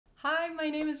my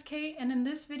name is Kate, and in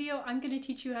this video, I'm going to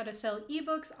teach you how to sell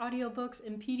ebooks, audiobooks,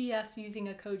 and PDFs using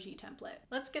a Koji template.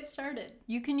 Let's get started.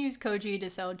 You can use Koji to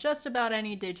sell just about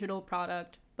any digital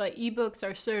product, but ebooks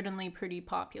are certainly pretty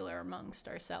popular amongst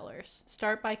our sellers.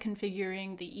 Start by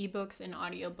configuring the ebooks and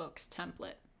audiobooks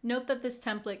template. Note that this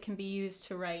template can be used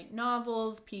to write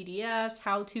novels, PDFs,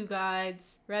 how-to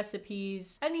guides,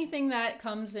 recipes, anything that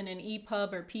comes in an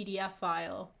EPUB or PDF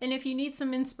file. And if you need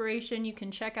some inspiration, you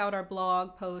can check out our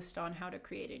blog post on how to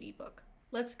create an ebook.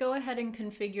 Let's go ahead and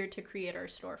configure to create our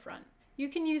storefront. You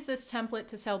can use this template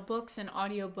to sell books and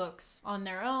audiobooks on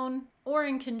their own or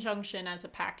in conjunction as a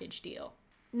package deal.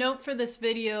 Note for this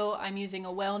video, I'm using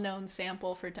a well-known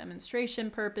sample for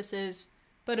demonstration purposes.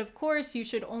 But of course, you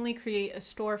should only create a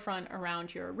storefront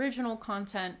around your original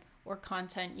content or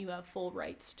content you have full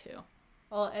rights to.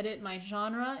 I'll edit my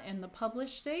genre and the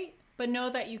publish date, but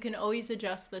know that you can always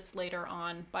adjust this later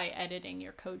on by editing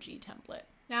your Koji template.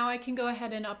 Now I can go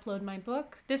ahead and upload my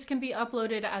book. This can be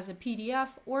uploaded as a PDF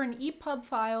or an EPUB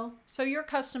file, so your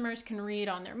customers can read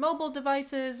on their mobile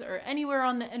devices or anywhere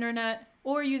on the internet,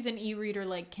 or use an e-reader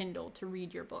like Kindle to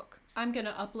read your book. I'm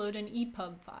gonna upload an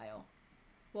EPUB file.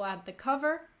 We'll add the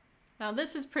cover. Now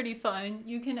this is pretty fun.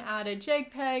 You can add a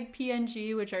JPEG,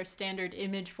 PNG, which are standard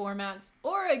image formats,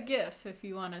 or a GIF if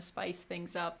you want to spice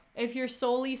things up. If you're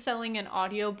solely selling an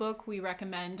audiobook, we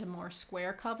recommend a more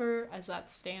square cover as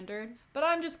that's standard, but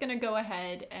I'm just gonna go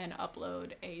ahead and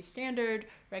upload a standard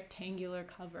rectangular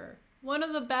cover. One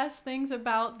of the best things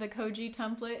about the Koji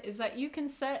template is that you can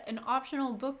set an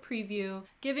optional book preview,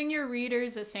 giving your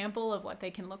readers a sample of what they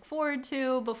can look forward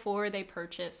to before they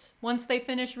purchase. Once they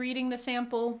finish reading the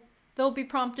sample, they'll be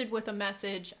prompted with a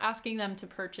message asking them to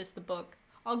purchase the book.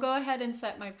 I'll go ahead and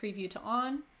set my preview to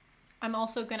on. I'm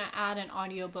also going to add an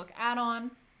audiobook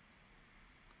add-on.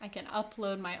 I can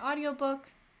upload my audiobook,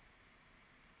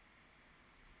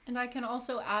 and I can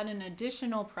also add an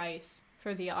additional price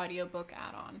for the audiobook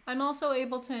add-on. I'm also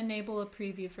able to enable a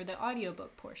preview for the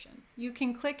audiobook portion. You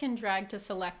can click and drag to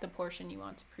select the portion you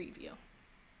want to preview.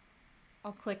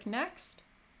 I'll click next,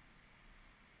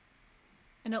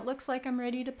 and it looks like I'm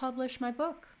ready to publish my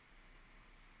book.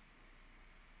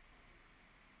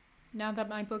 Now that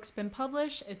my book's been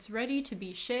published, it's ready to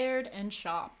be shared and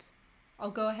shopped. I'll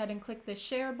go ahead and click the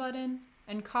share button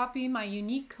and copy my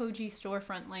unique Koji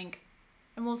storefront link,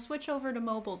 and we'll switch over to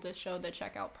mobile to show the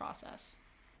checkout process.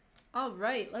 All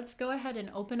right, let's go ahead and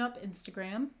open up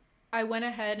Instagram. I went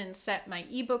ahead and set my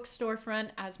ebook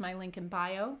storefront as my link in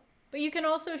bio, but you can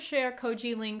also share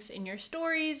Koji links in your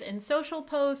stories and social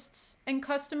posts, and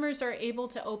customers are able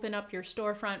to open up your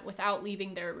storefront without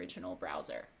leaving their original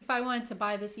browser. If I wanted to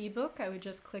buy this ebook, I would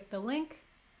just click the link,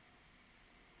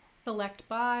 select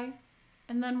buy,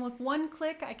 and then with one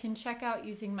click, I can check out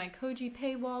using my Koji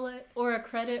Pay wallet or a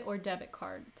credit or debit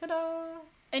card. Ta-da!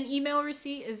 An email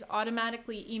receipt is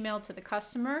automatically emailed to the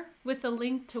customer with a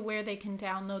link to where they can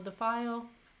download the file.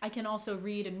 I can also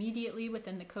read immediately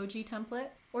within the Koji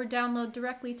template or download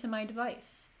directly to my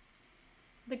device.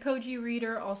 The Koji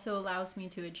reader also allows me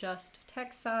to adjust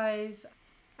text size.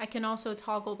 I can also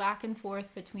toggle back and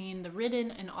forth between the written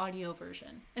and audio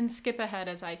version and skip ahead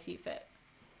as I see fit.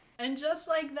 And just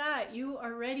like that, you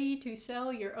are ready to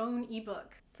sell your own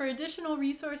ebook. For additional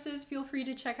resources, feel free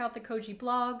to check out the Koji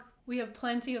blog. We have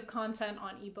plenty of content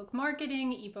on ebook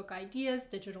marketing, ebook ideas,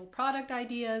 digital product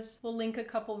ideas. We'll link a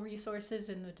couple resources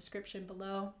in the description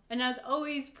below. And as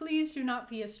always, please do not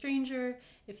be a stranger.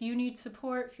 If you need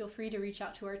support, feel free to reach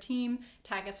out to our team,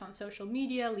 tag us on social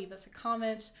media, leave us a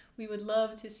comment. We would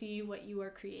love to see what you are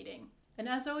creating. And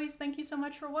as always, thank you so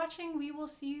much for watching. We will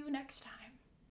see you next time.